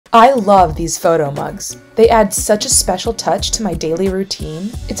I love these photo mugs. They add such a special touch to my daily routine.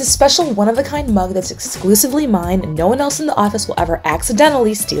 It's a special one-of-a-kind mug that's exclusively mine and no one else in the office will ever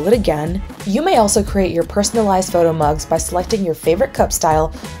accidentally steal it again. You may also create your personalized photo mugs by selecting your favorite cup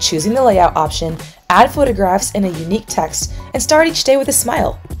style, choosing the layout option, add photographs and a unique text, and start each day with a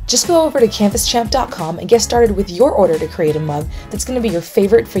smile. Just go over to CanvasChamp.com and get started with your order to create a mug that's going to be your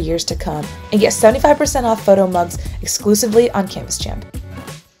favorite for years to come, and get 75% off photo mugs exclusively on CanvasChamp.